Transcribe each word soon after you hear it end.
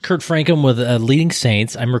Kurt Frankum with Leading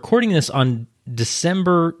Saints. I'm recording this on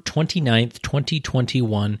December 29th,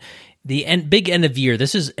 2021, the big end of year.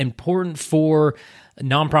 This is important for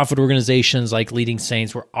nonprofit organizations like Leading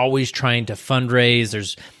Saints. We're always trying to fundraise.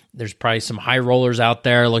 There's probably some high rollers out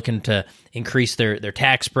there looking to increase their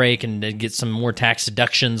tax break and get some more tax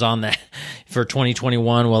deductions on that for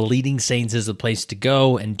 2021. Well, Leading Saints is the place to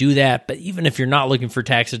go and do that. But even if you're not looking for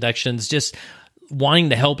tax deductions, just wanting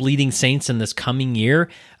to help Leading Saints in this coming year,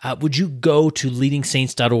 would you go to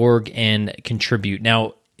leadingsaints.org and contribute?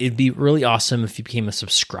 Now, it'd be really awesome if you became a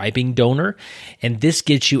subscribing donor, and this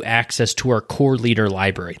gets you access to our Core Leader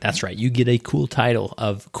library. That's right, you get a cool title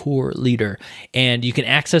of Core Leader, and you can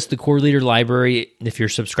access the Core Leader library if you're a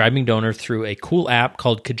subscribing donor through a cool app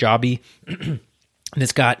called Kajabi. And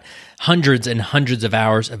it's got hundreds and hundreds of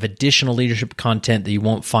hours of additional leadership content that you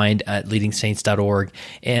won't find at leadingsaints.org.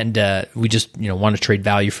 And we just want to trade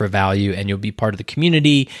value for value, and you'll be part of the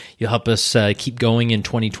community. You'll help us keep going in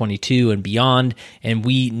 2022 and beyond. And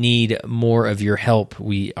we need more of your help.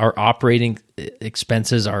 Our operating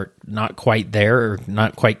expenses are not quite there or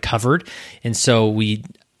not quite covered. And so we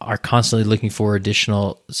are constantly looking for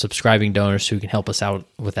additional subscribing donors who can help us out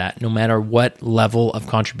with that. No matter what level of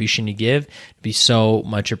contribution you give, it'd be so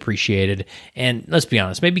much appreciated. And let's be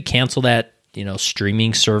honest, maybe cancel that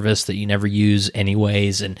streaming service that you never use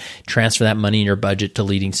anyways, and transfer that money in your budget to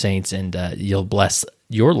Leading Saints, and you'll bless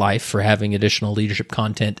your life for having additional leadership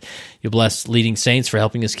content. You'll bless Leading Saints for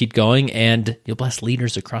helping us keep going, and you'll bless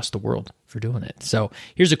leaders across the world for doing it. So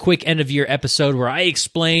here's a quick end of year episode where I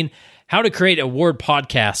explain how to create a Ward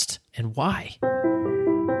podcast and why.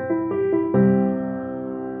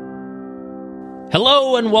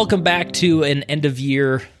 Hello and welcome back to an end of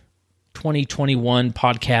year 2021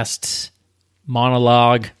 podcast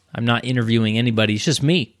monologue. I'm not interviewing anybody. It's just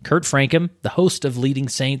me, Kurt Frankum, the host of Leading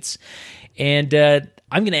Saints. And I'm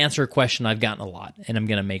going to answer a question I've gotten a lot. And I'm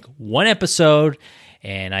going to make one episode,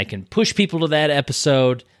 and I can push people to that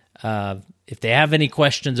episode if they have any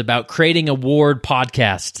questions about creating a Ward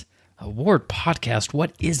podcast. A Ward podcast,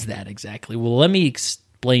 what is that exactly? Well, let me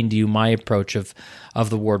explain to you my approach of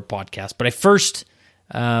the Ward podcast. But I first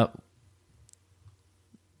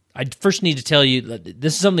need to tell you that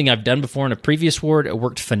this is something I've done before in a previous Ward. It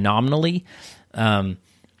worked phenomenally.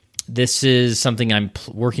 This is something I'm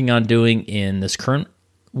working on doing in this current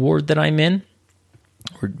Ward that I'm in.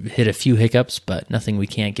 We hit a few hiccups, but nothing we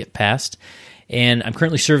can't get past. And I'm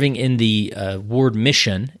currently serving in the Ward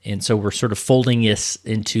mission, and so we're sort of folding this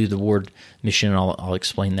into the Ward mission, and I'll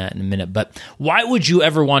explain that in a minute. But why would you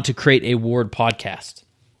ever want to create a Ward podcast?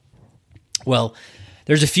 Well,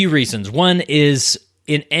 there's a few reasons. One is,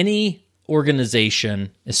 in any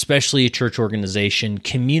organization, especially a church organization,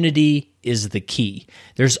 community is the key.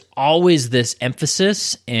 There's always this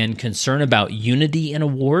emphasis and concern about unity in a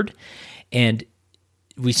Ward, and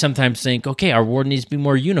we sometimes think, okay, our Ward needs to be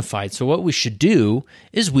more unified. So what we should do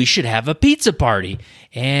is we should have a pizza party.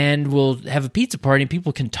 And we'll have a pizza party and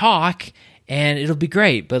people can talk and it'll be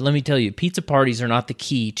great. But let me tell you, pizza parties are not the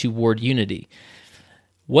key to Ward unity.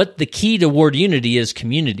 What the key to Ward unity is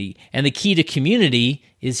community. And the key to community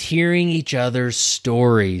is hearing each other's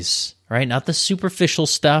stories, right? Not the superficial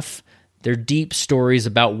stuff. They're deep stories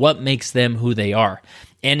about what makes them who they are.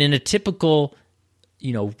 And in a typical,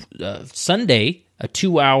 Sunday, a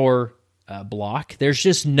 2-hour block,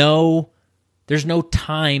 there's no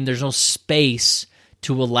time, there's no space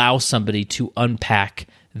to allow somebody to unpack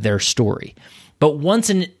their story. But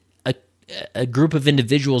once a group of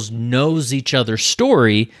individuals knows each other's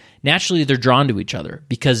story, naturally they're drawn to each other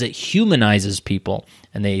because it humanizes people,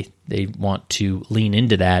 and they want to lean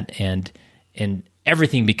into that, and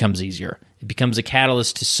everything becomes easier. It becomes a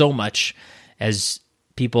catalyst to so much as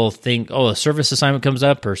people think, oh, a service assignment comes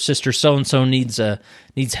up, or sister so-and-so needs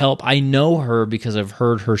help. I know her because I've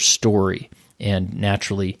heard her story. And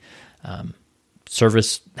naturally,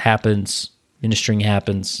 service happens, ministering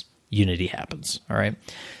happens, unity happens, all right?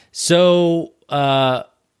 So,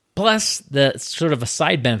 plus the sort of a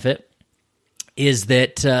side benefit is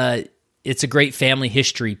that it's a great family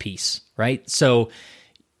history piece, right? So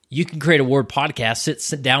you can create a Ward podcast,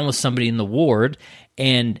 sit down with somebody in the Ward,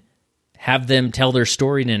 and have them tell their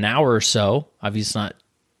story in an hour or so. Obviously, not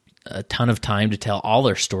a ton of time to tell all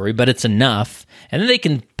their story, but it's enough. And then they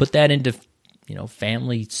can put that into,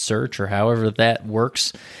 Family Search or however that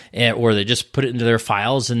works, or they just put it into their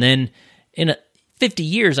files. And then in 50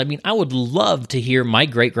 years, I would love to hear my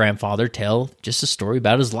great-grandfather tell just a story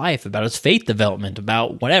about his life, about his faith development,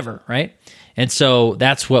 about whatever, right? And so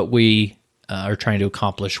that's what we are trying to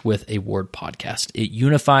accomplish with a Ward podcast. It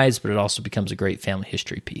unifies, but it also becomes a great family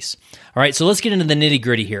history piece. All right, so let's get into the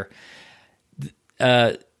nitty-gritty here.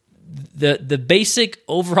 the basic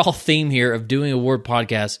overall theme here of doing a word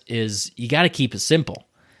podcast is you got to keep it simple.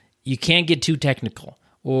 You can't get too technical,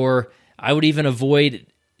 or I would even avoid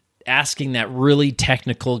asking that really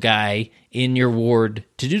technical guy in your ward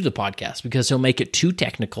to do the podcast, because he'll make it too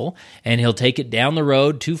technical and he'll take it down the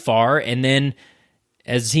road too far. And then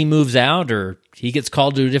as he moves out or he gets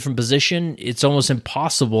called to a different position, it's almost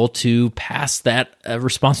impossible to pass that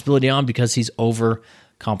responsibility on because he's over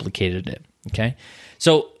complicated it. Okay.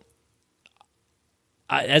 So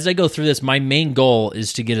as I go through this, my main goal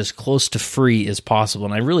is to get as close to free as possible.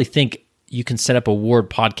 And I really think you can set up a ward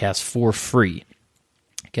podcast for free.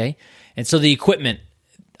 Okay. And so the equipment,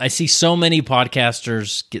 I see so many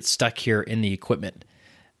podcasters get stuck here in the equipment.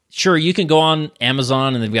 Sure, you can go on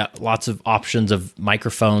Amazon and they've got lots of options of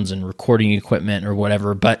microphones and recording equipment or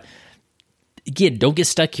whatever. But again, don't get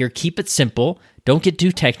stuck here. Keep it simple. Don't get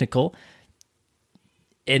too technical.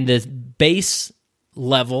 And the base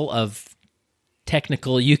level of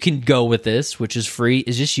technical you can go with this, which is free,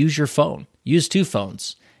 is just use your phone. Use 2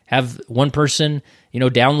 phones. Have one person,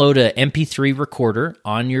 download an MP3 recorder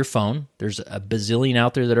on your phone. There's a bazillion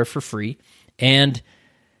out there that are for free. And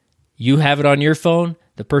you have it on your phone.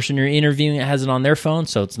 The person you're interviewing has it on their phone,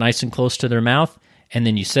 so it's nice and close to their mouth. And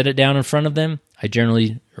then you set it down in front of them. I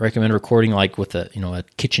generally recommend recording like with a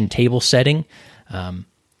kitchen table setting,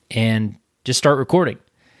 and just start recording.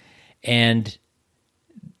 And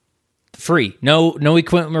free, no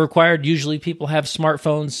equipment required. Usually people have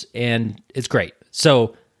smartphones, and it's great.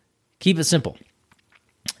 So keep it simple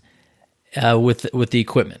with the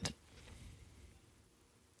equipment.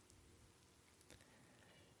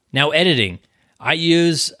 Now, editing. I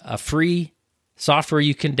use a free software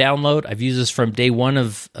you can download. I've used this from day one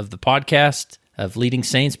of the podcast of Leading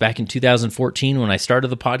Saints back in 2014 when I started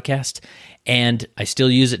the podcast, and I still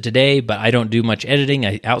use it today, but I don't do much editing.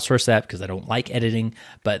 I outsource that because I don't like editing,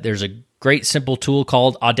 but there's a great simple tool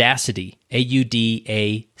called Audacity,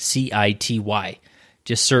 Audacity.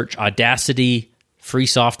 Just search Audacity free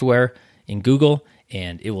software in Google,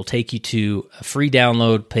 and it will take you to a free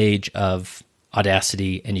download page of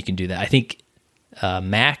Audacity, and you can do that. I think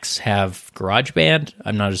Macs have GarageBand.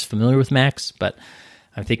 I'm not as familiar with Macs, but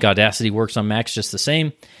I think Audacity works on Macs just the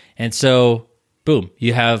same. And so, boom,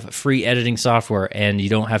 you have free editing software, and you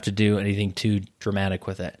don't have to do anything too dramatic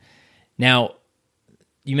with it. Now,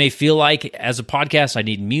 you may feel like, as a podcast, I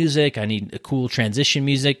need music, I need a cool transition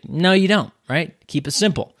music. No, you don't, right? Keep it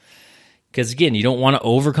simple. Because, again, you don't want to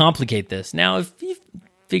overcomplicate this. Now, if you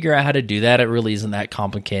figure out how to do that, it really isn't that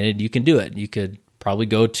complicated. You can do it. You could probably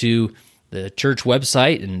go to the church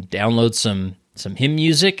website and download some hymn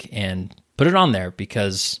music and put it on there,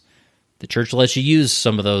 because the church lets you use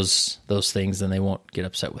some of those things, and they won't get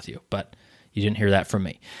upset with you. But you didn't hear that from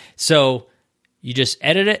me. So you just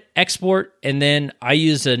edit it, export, and then I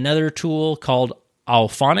use another tool called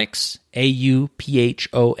Auphonics, Auphonics,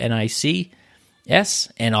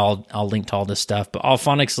 and I'll link to all this stuff. But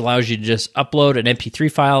Auphonics allows you to just upload an MP3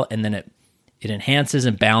 file, and then it enhances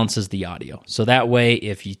and balances the audio. So that way,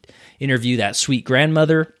 if you interview that sweet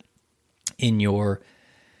grandmother in your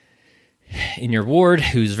ward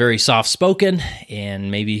who's very soft-spoken, and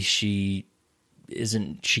maybe she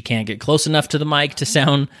can't get close enough to the mic to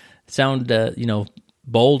sound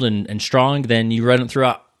bold and strong, then you run it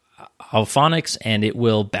through Auphonics, and it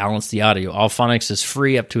will balance the audio. Auphonics is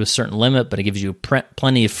free up to a certain limit, but it gives you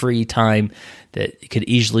plenty of free time that could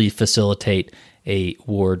easily facilitate a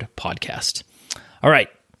ward podcast. All right,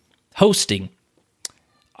 hosting.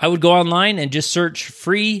 I would go online and just search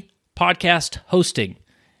free podcast hosting.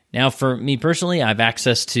 Now, for me personally, I have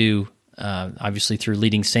access to, obviously through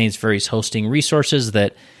Leading Saints, various hosting resources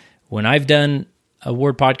that when I've done a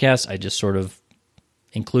word podcast, I just sort of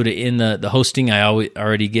include it in the hosting I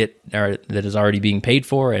already get, or that is already being paid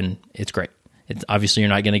for, and it's great. It's obviously, you're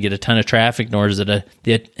not going to get a ton of traffic, nor is it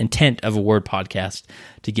the intent of a word podcast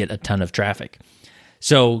to get a ton of traffic.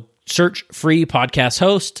 So search free podcast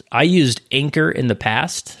host. I used Anchor in the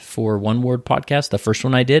past for one word podcast. The first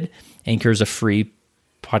one I did. Anchor is a free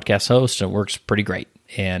podcast host, and it works pretty great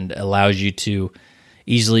and allows you to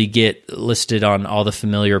easily get listed on all the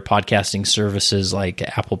familiar podcasting services like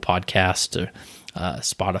Apple Podcast or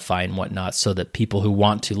Spotify and whatnot, so that people who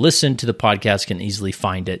want to listen to the podcast can easily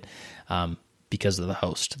find it because of the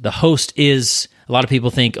host. The host is, a lot of people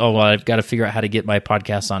think, oh, well, I've got to figure out how to get my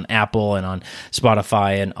podcast on Apple and on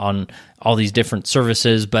Spotify and on all these different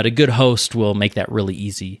services, but a good host will make that really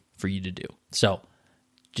easy for you to do. So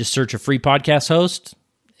just search a free podcast host.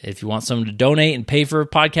 If you want someone to donate and pay for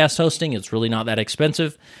podcast hosting, it's really not that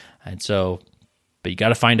expensive. And so, but you got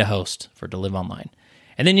to find a host for it to live online.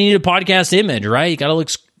 And then you need a podcast image, right? You got to look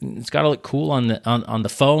it's got to look cool on the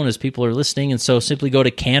phone as people are listening. And so simply go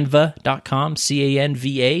to canva.com,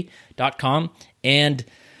 canva.com, and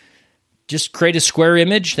just create a square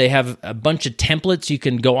image. They have a bunch of templates you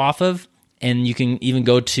can go off of, and you can even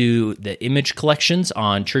go to the image collections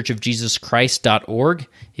on churchofjesuschrist.org.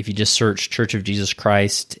 If you just search Church of Jesus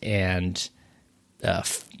Christ and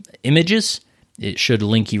images, it should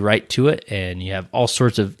link you right to it, and you have all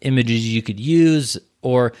sorts of images you could use.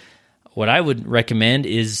 Or what I would recommend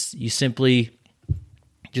is you simply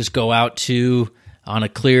just go out to, on a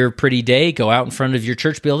clear, pretty day, go out in front of your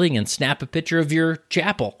church building and snap a picture of your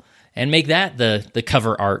chapel and make that the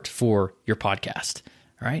cover art for your podcast,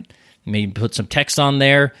 all right? Maybe put some text on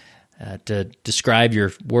there to describe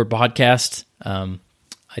your Ward podcast. I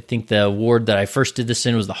think the ward that I first did this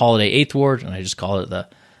in was the Holiday 8th Ward, and I just called it the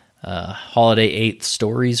Holiday 8th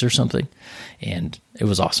Stories or something, and it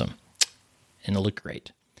was awesome, and it looked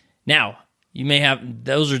great. Now, you may have,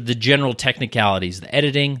 those are the general technicalities, the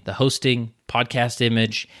editing, the hosting, podcast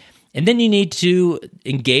image, and then you need to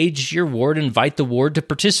engage your ward, invite the ward to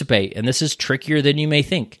participate, and this is trickier than you may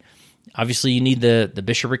think. Obviously, you need the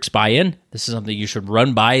bishopric's buy-in. This is something you should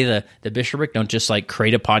run by the bishopric. Don't just like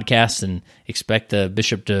create a podcast and expect the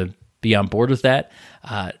bishop to be on board with that.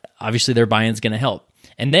 Obviously, their buy-in is going to help.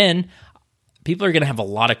 And then people are going to have a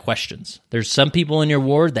lot of questions. There's some people in your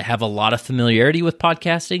ward that have a lot of familiarity with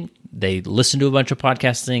podcasting. They listen to a bunch of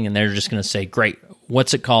podcasting, and they're just going to say, great,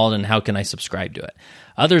 what's it called, and how can I subscribe to it?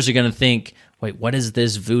 Others are going to think, wait, what is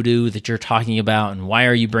this voodoo that you're talking about, and why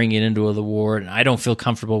are you bringing it into the ward, and I don't feel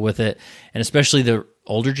comfortable with it. And especially the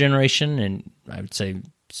older generation, and I would say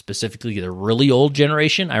specifically the really old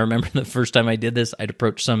generation. I remember the first time I did this, I'd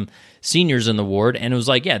approach some seniors in the ward, and it was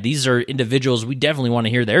like, yeah, these are individuals, we definitely want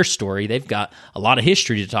to hear their story. They've got a lot of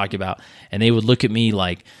history to talk about. And they would look at me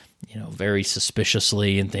like, very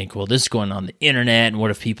suspiciously and think, well, this is going on the internet, and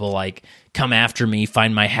what if people like come after me,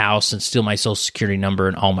 find my house, and steal my social security number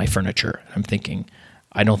and all my furniture? I'm thinking,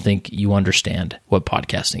 I don't think you understand what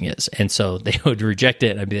podcasting is. And so they would reject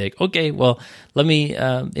it, and I'd be like, okay, well, let me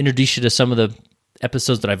introduce you to some of the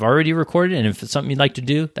episodes that I've already recorded, and if it's something you'd like to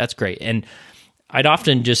do, that's great. And I'd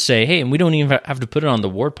often just say, hey, and we don't even have to put it on the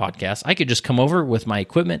Ward podcast. I could just come over with my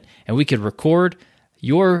equipment, and we could record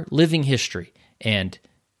your living history and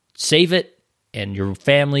save it, and your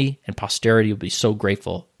family and posterity will be so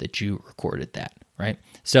grateful that you recorded that, right?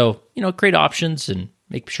 So, create options and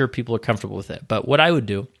make sure people are comfortable with it. But what I would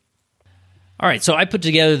do, all right, so I put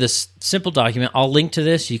together this simple document. I'll link to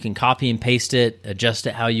this. You can copy and paste it, adjust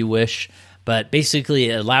it how you wish. But basically,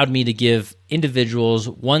 it allowed me to give individuals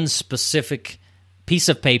one specific piece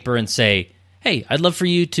of paper and say, hey, I'd love for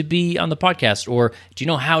you to be on the podcast, or do you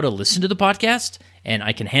know how to listen to the podcast? And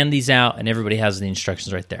I can hand these out, and everybody has the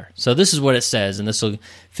instructions right there. So this is what it says, and this will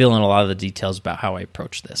fill in a lot of the details about how I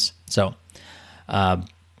approach this. So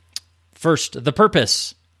first, the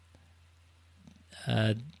purpose.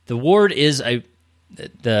 The ward is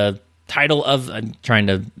the title of, I'm trying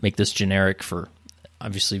to make this generic for,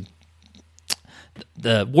 obviously,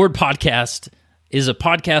 the Ward Podcast is a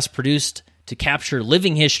podcast produced to capture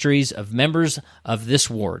living histories of members of this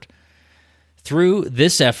ward. Through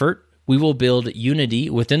this effort, we will build unity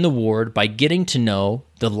within the ward by getting to know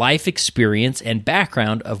the life experience and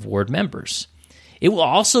background of ward members. It will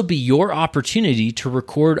also be your opportunity to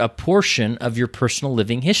record a portion of your personal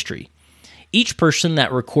living history. Each person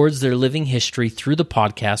that records their living history through the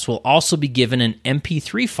podcast will also be given an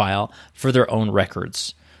MP3 file for their own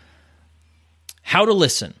records. How to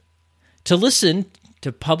listen. To listen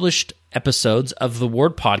to published episodes of the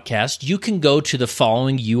Ward Podcast, you can go to the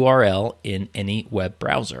following URL in any web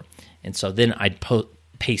browser. And so then I'd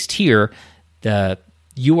paste here the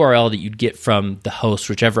URL that you'd get from the host,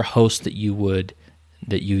 whichever host that you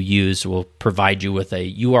use will provide you with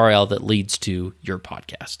a URL that leads to your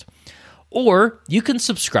podcast. Or you can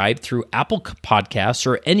subscribe through Apple Podcasts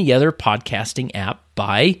or any other podcasting app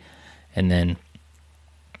and then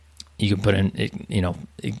you can put in,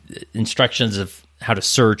 instructions of how to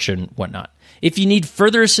search and whatnot. If you need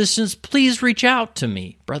further assistance, please reach out to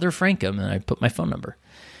me, Brother Frankum, and I put my phone number.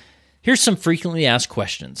 Here's some frequently asked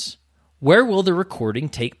questions. Where will the recording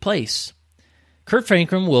take place? Kurt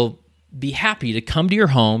Frankum will be happy to come to your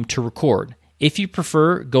home to record. If you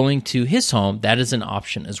prefer going to his home, that is an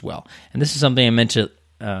option as well. And this is something I meant to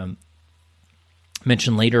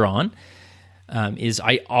mention later on, is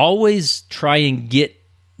I always try and get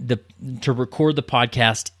to record the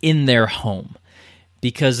podcast in their home,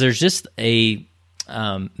 because there's just a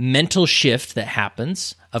mental shift that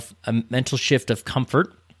happens, a mental shift of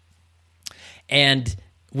comfort. And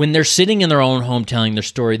when they're sitting in their own home telling their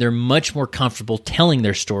story, they're much more comfortable telling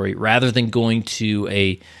their story rather than going to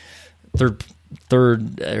a third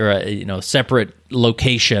or a, separate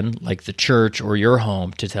location like the church or your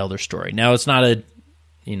home to tell their story. Now, it's not a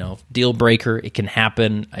deal breaker. It can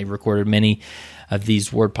happen. I recorded many of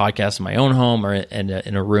these word podcasts in my own home or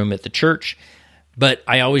in a room at the church, but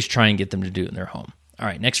I always try and get them to do it in their home. All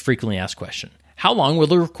right, next frequently asked question. How long will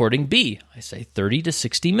the recording be? I say 30 to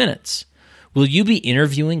 60 minutes. Will you be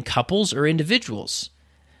interviewing couples or individuals?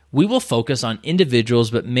 We will focus on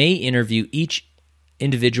individuals, but may interview each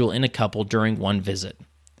individual in a couple during one visit.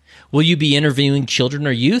 Will you be interviewing children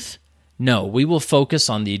or youth? No, we will focus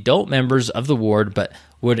on the adult members of the ward, but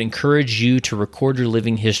would encourage you to record your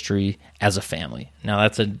living history as a family. Now,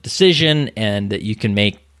 that's a decision and that you can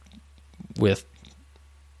make with,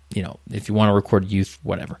 if you want to record youth,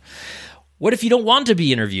 whatever. What if you don't want to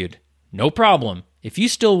be interviewed? No problem. If you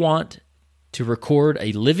still want to record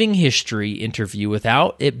a living history interview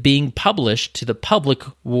without it being published to the public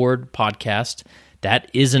ward podcast,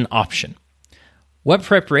 that is an option. What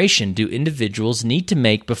preparation do individuals need to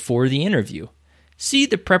make before the interview? See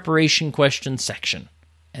the preparation question section,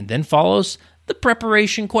 and then follows the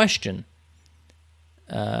preparation question.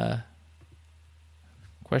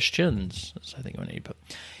 Questions. I think I need to put.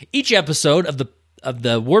 Each episode of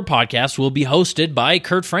the Word Podcast will be hosted by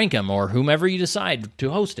Kurt Frankham or whomever you decide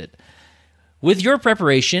to host it. With your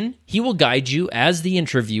preparation, he will guide you as the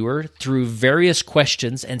interviewer through various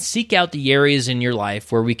questions and seek out the areas in your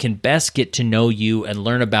life where we can best get to know you and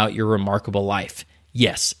learn about your remarkable life.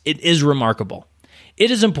 Yes, it is remarkable.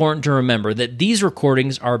 It is important to remember that these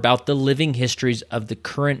recordings are about the living histories of the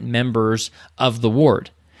current members of the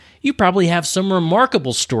ward. You probably have some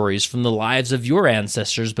remarkable stories from the lives of your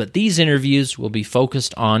ancestors, but these interviews will be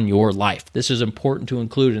focused on your life. This is important to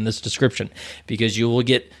include in this description because you will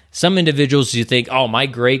get some individuals who think, oh, my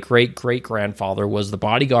great-great-great-grandfather was the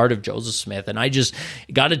bodyguard of Joseph Smith, and I just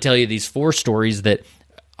got to tell you these 4 stories that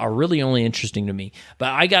are really only interesting to me. But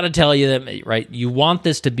I got to tell you that, right, you want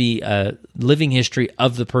this to be a living history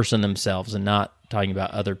of the person themselves and not talking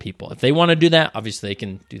about other people. If they want to do that, obviously they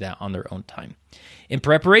can do that on their own time. In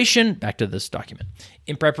preparation, back to this document.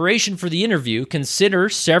 In preparation for the interview, consider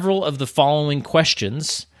several of the following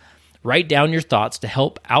questions. Write down your thoughts to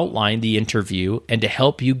help outline the interview and to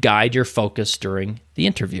help you guide your focus during the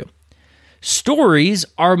interview. Stories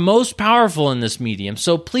are most powerful in this medium,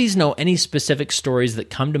 so please know any specific stories that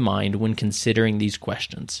come to mind when considering these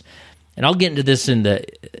questions. And I'll get into this in the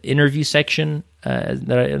interview section that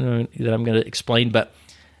I'm going to explain, but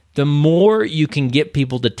the more you can get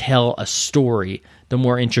people to tell a story, the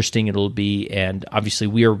more interesting it'll be. And obviously,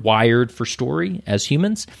 we are wired for story as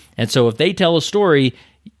humans. And so if they tell a story,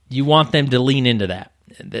 you want them to lean into that.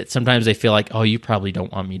 That sometimes they feel like, oh, you probably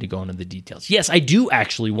don't want me to go into the details. Yes, I do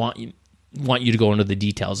actually want you to go into the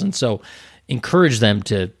details. And so encourage them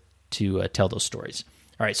to tell those stories.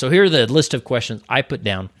 All right, so here are the list of questions I put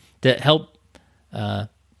down that help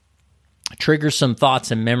trigger some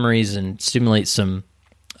thoughts and memories and stimulate some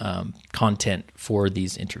content for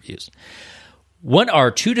these interviews. What are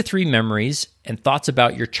 2 to 3 memories and thoughts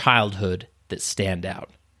about your childhood that stand out?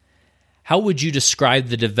 How would you describe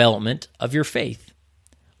the development of your faith?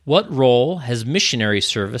 What role has missionary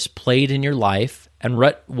service played in your life, and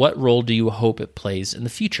what role do you hope it plays in the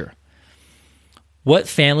future? What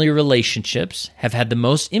family relationships have had the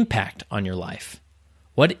most impact on your life?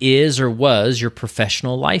 What is or was your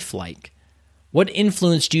professional life like? What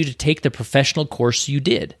influenced you to take the professional course you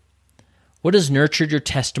did? What has nurtured your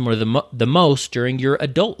testimony the most during your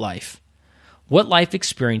adult life? What life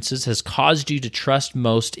experiences has caused you to trust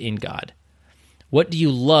most in God? What do you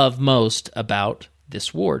love most about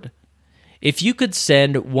this ward? If you could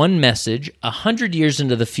send one message 100 years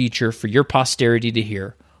into the future for your posterity to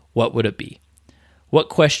hear, what would it be? What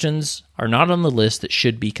questions are not on the list that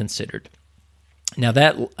should be considered? Now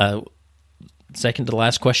that second to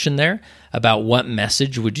last question there about what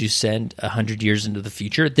message would you send 100 years into the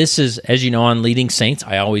future? This is, as you know, on Leading Saints,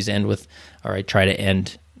 I always end with, or I try to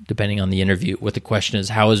end, depending on the interview, with the question is,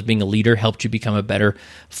 how has being a leader helped you become a better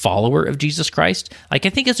follower of Jesus Christ? I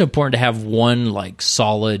think it's important to have one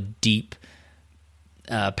solid, deep,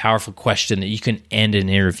 powerful question that you can end an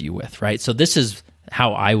interview with, right? So this is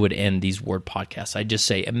how I would end these word podcasts. I just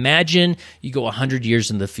say, imagine you go 100 years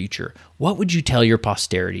in the future. What would you tell your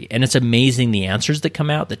posterity? And it's amazing the answers that come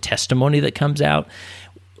out, the testimony that comes out,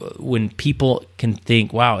 when people can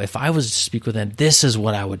think, wow, if I was to speak with them, this is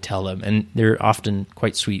what I would tell them. And they're often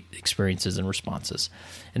quite sweet experiences and responses.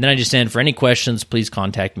 And then I just end, for any questions, please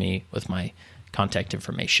contact me with my contact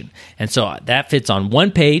information. And so that fits on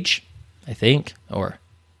one page, I think, or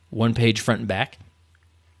one page front and back.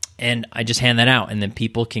 And I just hand that out, and then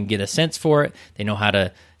people can get a sense for it. They know how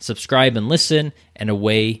to subscribe and listen, and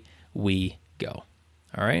away we go.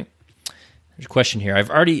 All right. There's a question here.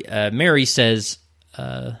 Mary says,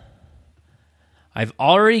 I've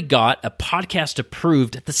already got a podcast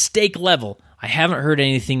approved at the stake level. I haven't heard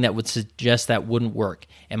anything that would suggest that wouldn't work.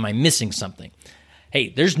 Am I missing something? Hey,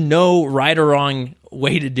 there's no right or wrong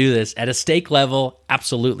way to do this. At a stake level,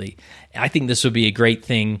 absolutely. I think this would be a great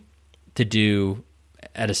thing to do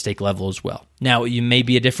at a stake level as well. Now, you may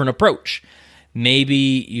be a different approach.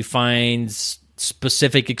 Maybe you find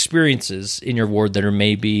specific experiences in your ward that are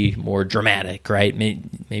maybe more dramatic, right?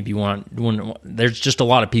 Maybe you want there's just a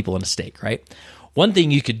lot of people in a stake, right? One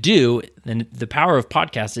thing you could do, and the power of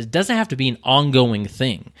podcasts, it doesn't have to be an ongoing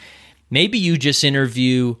thing. Maybe you just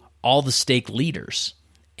interview all the stake leaders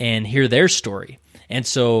and hear their story. And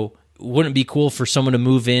so wouldn't it be cool for someone to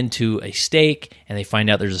move into a stake and they find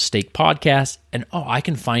out there's a stake podcast and, I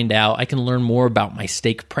can learn more about my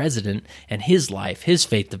stake president and his life, his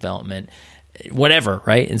faith development, whatever,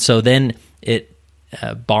 right? And so then it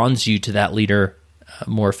bonds you to that leader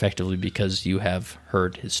more effectively because you have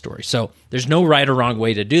heard his story. So there's no right or wrong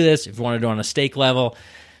way to do this. If you want to do it on a stake level,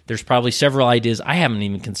 there's probably several ideas I haven't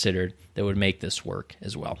even considered that would make this work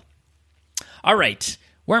as well. All right,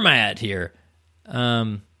 where am I at here?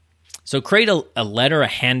 So create a letter, a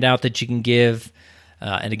handout that you can give,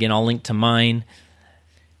 and again, I'll link to mine.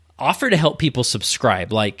 Offer to help people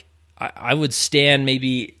subscribe. Like I would stand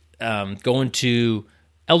maybe going to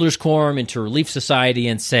Elders Quorum, into Relief Society,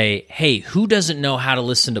 and say, hey, who doesn't know how to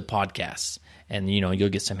listen to podcasts? And, you'll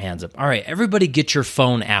get some hands up. All right, everybody get your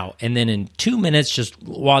phone out. And then in 2 minutes, just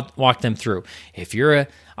walk them through. If you're an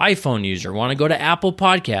iPhone user, want to go to Apple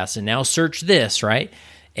Podcasts and now search this, right?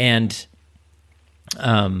 And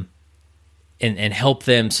help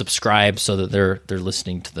them subscribe so that they're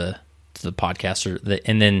listening to the podcast,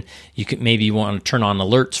 and then you want to turn on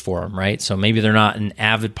alerts for them, right? So maybe they're not an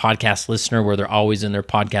avid podcast listener where they're always in their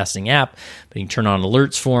podcasting app, but you can turn on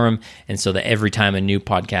alerts for them, and so that every time a new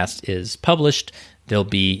podcast is published, they'll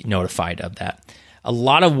be notified of that. A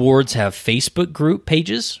lot of wards have Facebook group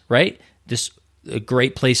pages, right? Just a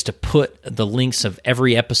great place to put the links of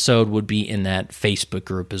every episode would be in that Facebook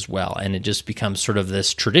group as well. And it just becomes sort of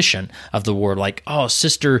this tradition of the ward, like,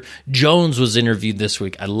 Sister Jones was interviewed this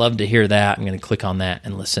week. I'd love to hear that. I'm going to click on that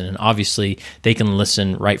and listen. And obviously they can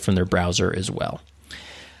listen right from their browser as well.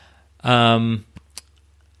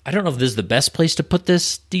 I don't know if this is the best place to put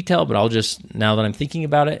this detail, but now that I'm thinking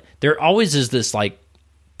about it, there always is this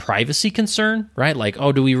privacy concern, right? Like,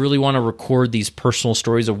 do we really want to record these personal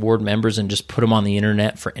stories of ward members and just put them on the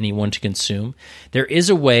internet for anyone to consume? There is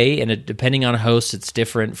a way, and depending on a host, it's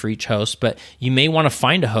different for each host, but you may want to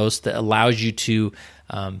find a host that allows you to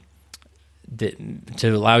make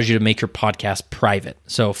your podcast private.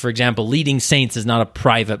 So, for example, Leading Saints is not a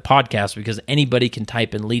private podcast because anybody can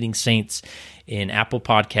type in Leading Saints in Apple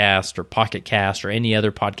Podcast or Pocket Cast or any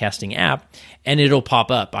other podcasting app, and it'll pop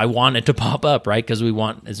up. I want it to pop up, right? Because we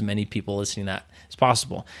want as many people listening to that as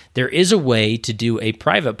possible. There is a way to do a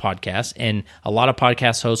private podcast, and a lot of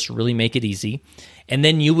podcast hosts really make it easy. And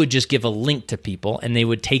then you would just give a link to people, and they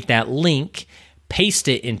would take that link, paste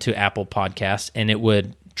it into Apple Podcasts, and it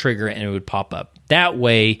would trigger it and it would pop up. That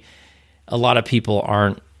way, a lot of people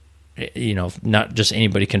aren't, not just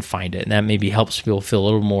anybody can find it. And that maybe helps people feel a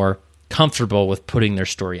little more comfortable with putting their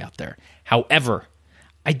story out there. However,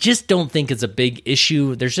 I just don't think it's a big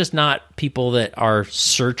issue. There's just not people that are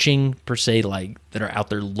searching per se, that are out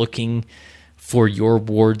there looking for your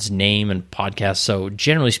ward's name and podcast. So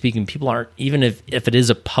generally speaking, people aren't, even if it is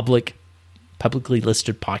a publicly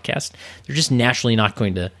listed podcast, they're just naturally not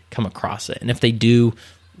going to come across it. And if they do,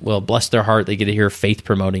 well, bless their heart, they get to hear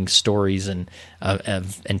faith-promoting stories and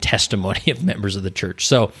testimony of members of the church.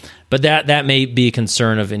 So, but that may be a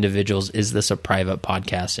concern of individuals. Is this a private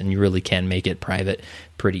podcast? And you really can make it private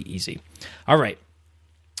pretty easy. All right.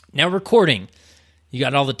 Now recording. You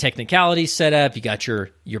got all the technicalities set up. You got your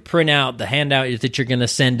printout, the handout that you're going to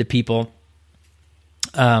send to people.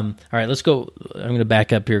 All right, let's go. I'm going to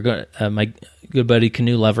back up here. My good buddy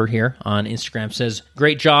Canoe Lover here on Instagram says,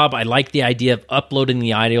 great job. I like the idea of uploading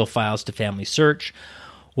the audio files to Family Search.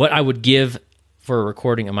 What I would give for a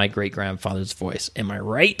recording of my great-grandfather's voice. Am I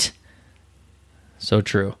right? So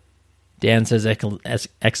true. Dan says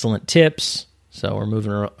excellent tips. So we're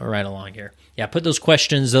moving right along here. Yeah, put those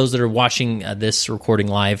questions, those that are watching this recording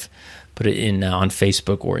live, put it in on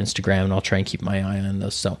Facebook or Instagram, and I'll try and keep my eye on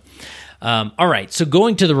those. So, all right, so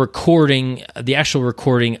going to the recording, the actual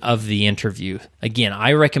recording of the interview. Again,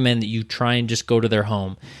 I recommend that you try and just go to their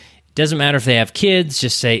home. It doesn't matter if they have kids,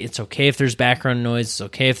 just say it's okay if there's background noise, it's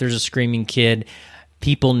okay if there's a screaming kid.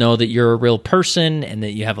 people know that you're a real person and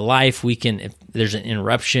that you have a life, if there's an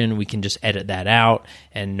interruption, we can just edit that out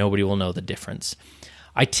and nobody will know the difference.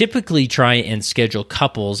 I typically try and schedule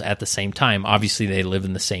couples at the same time. Obviously, they live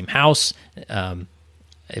in the same house,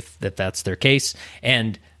 if that's their case,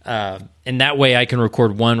 and that way I can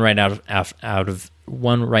record one right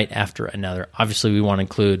one right after another. Obviously, we want to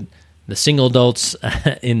include the single adults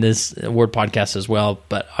in this Word podcast as well,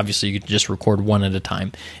 but obviously you could just record one at a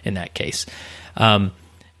time in that case. Again,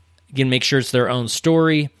 make sure it's their own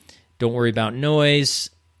story. Don't worry about noise.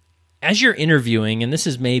 As you're interviewing, and this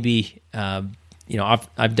is maybe,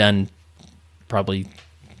 I've done probably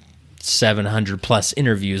 700 plus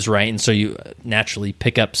interviews, right? And so you naturally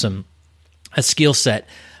pick up a skill set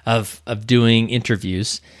of doing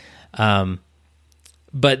interviews.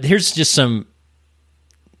 But here's just some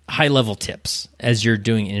high-level tips as you're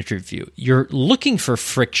doing an interview. You're looking for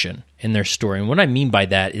friction in their story. And what I mean by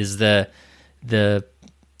that is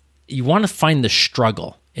you want to find the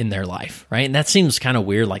struggle in their life, right? And that seems kind of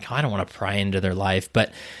weird, like, I don't want to pry into their life,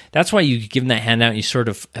 but that's why you give them that handout and you sort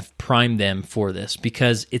of have primed them for this,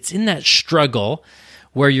 because it's in that struggle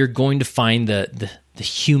where you're going to find the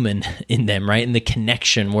human in them, right? And the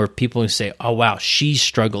connection where people say, oh, wow, she's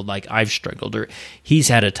struggled like I've struggled, or he's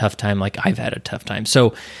had a tough time like I've had a tough time.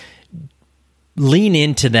 So lean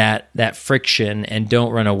into that friction and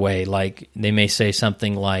don't run away. Like they may say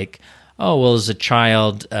something like, oh, well, as a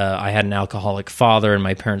child, I had an alcoholic father and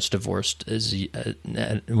my parents divorced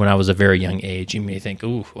when I was a very young age. You may think,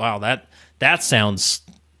 ooh, wow, that sounds,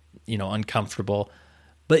 uncomfortable.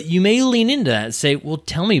 But you may lean into that and say, well,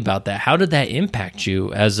 tell me about that. How did that impact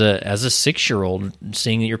you as a 6-year-old,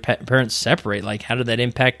 seeing that your parents separate? Like, how did that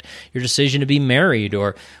impact your decision to be married?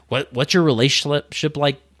 Or what's your relationship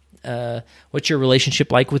like? What's your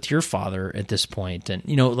relationship like with your father at this point? And,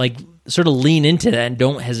 sort of lean into that and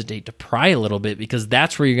don't hesitate to pry a little bit, because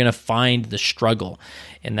that's where you're going to find the struggle.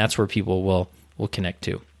 And that's where people will connect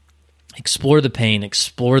to. Explore the pain,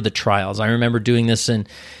 explore the trials. I remember doing this in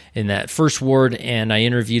that first ward, and I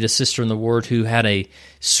interviewed a sister in the ward who had a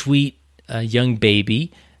sweet young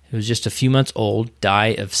baby who was just a few months old, die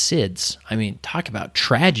of SIDS. I mean, talk about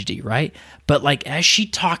tragedy, right? But like as she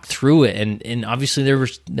talked through it, and obviously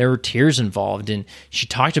there were tears involved, and she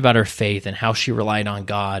talked about her faith and how she relied on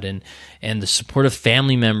God and the support of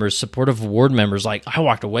family members, support of ward members. Like I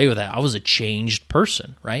walked away with that. I was a changed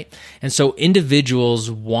person, right? And so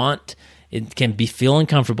individuals it can be feel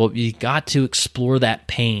uncomfortable, but you got to explore that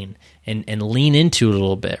pain and lean into it a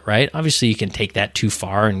little bit, right? Obviously, you can take that too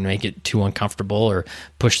far and make it too uncomfortable or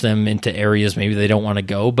push them into areas maybe they don't want to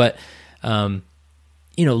go. But,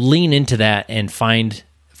 lean into that and find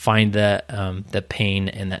the pain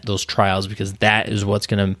and those trials, because that is what's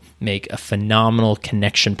going to make a phenomenal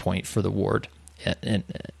connection point for the ward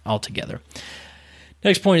altogether.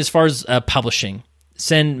 Next point, as far as publishing.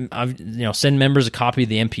 Send members a copy of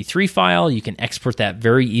the MP3 file. You can export that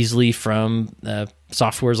very easily from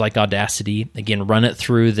softwares like Audacity. Again, run it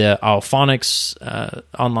through the Alphonics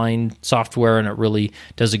online software, and it really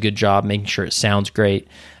does a good job making sure it sounds great.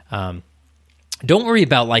 Don't worry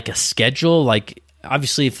about like a schedule. Like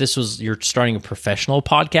obviously, if you're starting a professional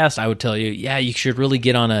podcast, I would tell you, yeah, you should really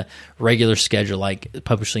get on a regular schedule, like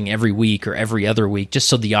publishing every week or every other week, just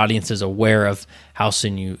so the audience is aware of how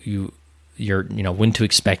soon you're when to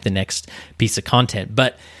expect the next piece of content.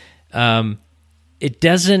 But it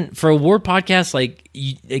doesn't, for a word podcast,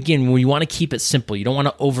 again, when you want to keep it simple, you don't want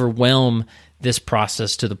to overwhelm this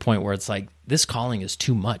process to the point where it's like, this calling is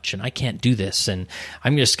too much and I can't do this, and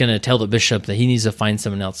I'm just going to tell the bishop that he needs to find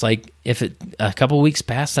someone else. Like if a couple weeks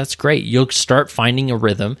pass, that's great. You'll start finding a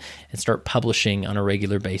rhythm and start publishing on a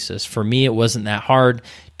regular basis. For me, it wasn't that hard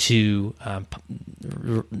to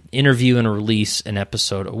interview and release an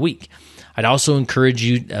episode a week. I'd also encourage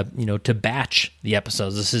you, to batch the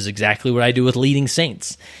episodes. This is exactly what I do with Leading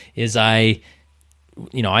Saints. Is I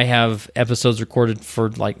have episodes recorded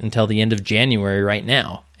for until the end of January right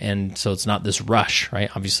now, and so it's not this rush, right?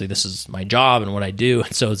 Obviously, this is my job and what I do,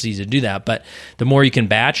 and so it's easy to do that. But the more you can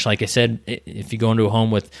batch, like I said, if you go into a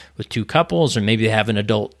home with two couples, or maybe they have an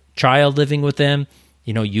adult child living with them,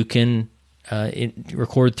 you can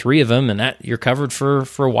record 3 of them, and that you're covered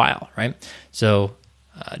for a while, right? So.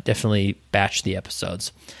 Definitely batch the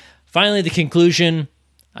episodes. Finally, the conclusion.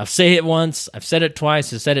 I'll say it once. I've said it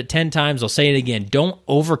twice. I've said it 10 times. I'll say it again. Don't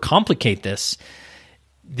overcomplicate this.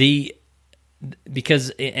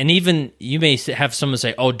 Because even you may have someone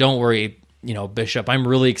say, "Oh, don't worry, Bishop. I'm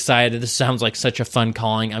really excited. This sounds like such a fun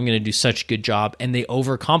calling. I'm going to do such a good job." And they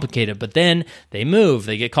overcomplicate it. But then they move.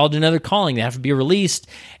 They get called to another calling. They have to be released.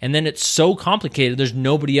 And then it's so complicated. There's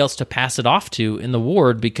nobody else to pass it off to in the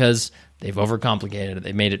ward because They've overcomplicated it.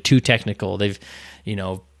 They made it too technical. They've,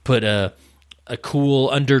 put a cool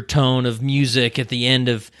undertone of music at the end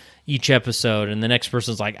of each episode, and the next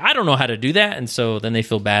person's like, I don't know how to do that, and so then they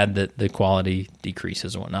feel bad that the quality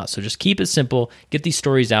decreases and whatnot. So just keep it simple. Get these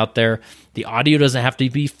stories out there. The audio doesn't have to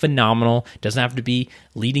be phenomenal. It doesn't have to be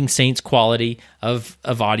Leading Saints quality of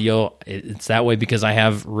audio. It's that way because I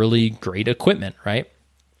have really great equipment, right?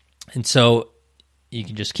 And so you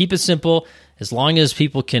can just keep it simple as long as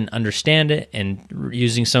people can understand it, and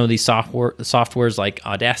using some of these softwares like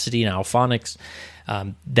Audacity and Alphonics,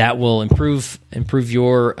 that will improve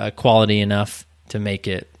your quality enough to make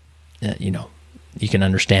it, you can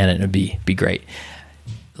understand it and it'd be great.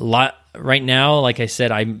 Right now, like I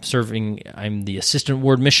said, I'm the assistant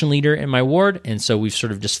ward mission leader in my ward, and so we've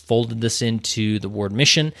sort of just folded this into the ward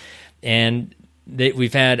mission, and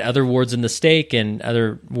we've had other wards in the stake and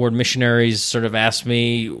other ward missionaries sort of ask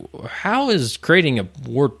me, how is creating a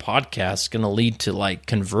ward podcast going to lead to like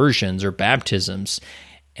conversions or baptisms?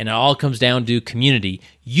 And it all comes down to community.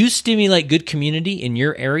 You stimulate good community in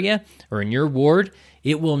your area or in your ward,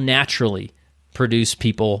 it will naturally produce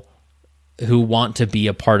people who want to be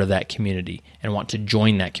a part of that community and want to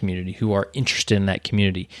join that community, who are interested in that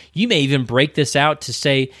community. You may even break this out to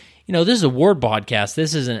say, this is a ward podcast.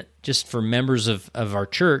 This isn't just for members of our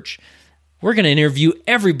church. We're going to interview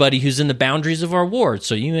everybody who's in the boundaries of our ward.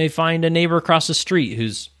 So you may find a neighbor across the street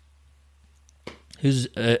who's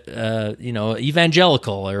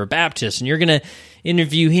evangelical or a Baptist, and you're going to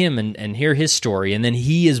interview him and hear his story, and then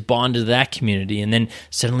he is bonded to that community, and then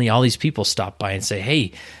suddenly all these people stop by and say,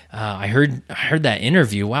 hey, I heard that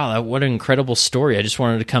interview. Wow, what an incredible story. I just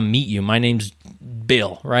wanted to come meet you. My name's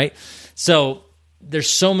Bill, right? So there's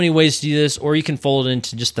so many ways to do this, or you can fold it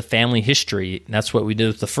into just the family history. And that's what we did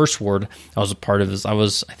with the first ward I was a part of. I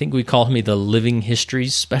think we called me the living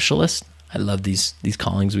histories specialist. I love these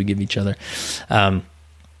callings we give each other. And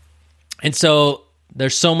so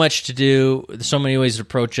there's so much to do. There's so many ways to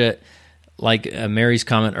approach it. Like Mary's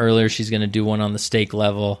comment earlier, she's going to do one on the stake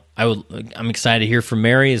level. I'm excited to hear from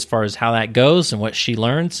Mary as far as how that goes and what she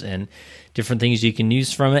learns and different things you can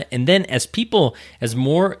use from it. And then as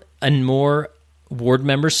more and more ward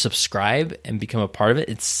members subscribe and become a part of it,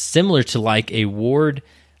 it's similar to like a ward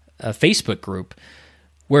Facebook group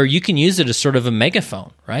where you can use it as sort of a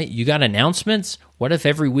megaphone, right? You got announcements. What if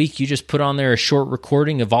every week you just put on there a short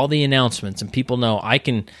recording of all the announcements, and people know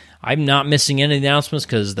I'm not missing any announcements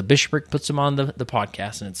because the bishopric puts them on the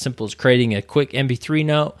podcast, and it's simple as creating a quick MP3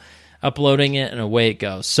 note, uploading it, and away it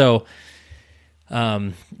goes. So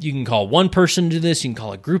you can call one person to do this. You can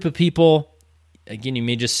call a group of people. Again, you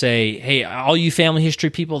may just say, hey, all you family history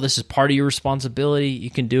people, this is part of your responsibility. You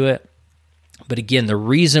can do it. But again, the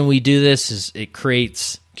reason we do this is it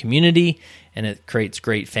creates community and it creates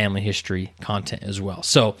great family history content as well.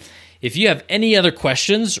 So if you have any other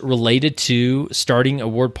questions related to starting a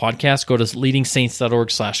ward podcast, go to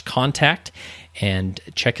leadingsaints.org/contact and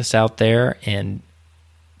check us out there and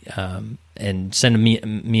send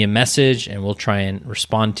me a message, and we'll try and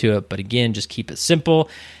respond to it. But again, just keep it simple.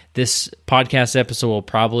 This podcast episode will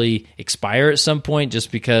probably expire at some point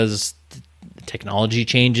just because technology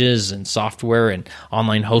changes and software and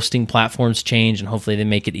online hosting platforms change, and hopefully they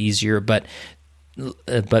make it easier. But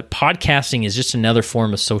podcasting is just another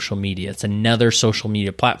form of social media. It's another social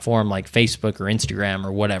media platform like Facebook or Instagram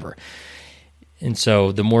or whatever. And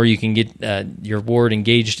so the more you can get your ward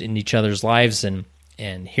engaged in each other's lives and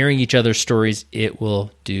hearing each other's stories, it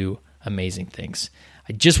will do amazing things.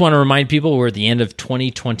 I just want to remind people we're at the end of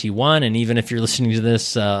 2021, and even if you're listening to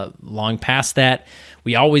this long past that,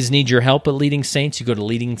 we always need your help at Leading Saints. You go to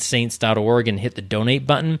leadingsaints.org and hit the donate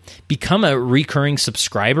button. Become a recurring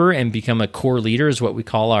subscriber and become a core leader is what we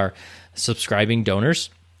call our subscribing donors.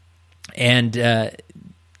 And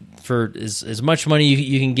for as much money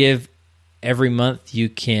you can give every month, you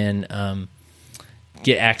can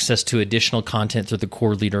get access to additional content through the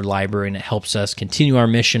Core Leader Library, and it helps us continue our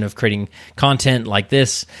mission of creating content like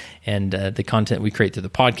this and the content we create through the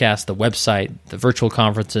podcast, the website, the virtual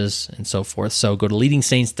conferences, and so forth. So go to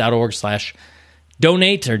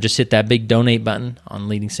leadingsaints.org/donate, or just hit that big donate button on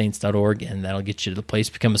leadingsaints.org, and that'll get you to the place.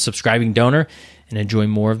 Become a subscribing donor and enjoy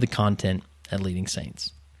more of the content at Leading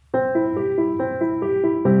Saints.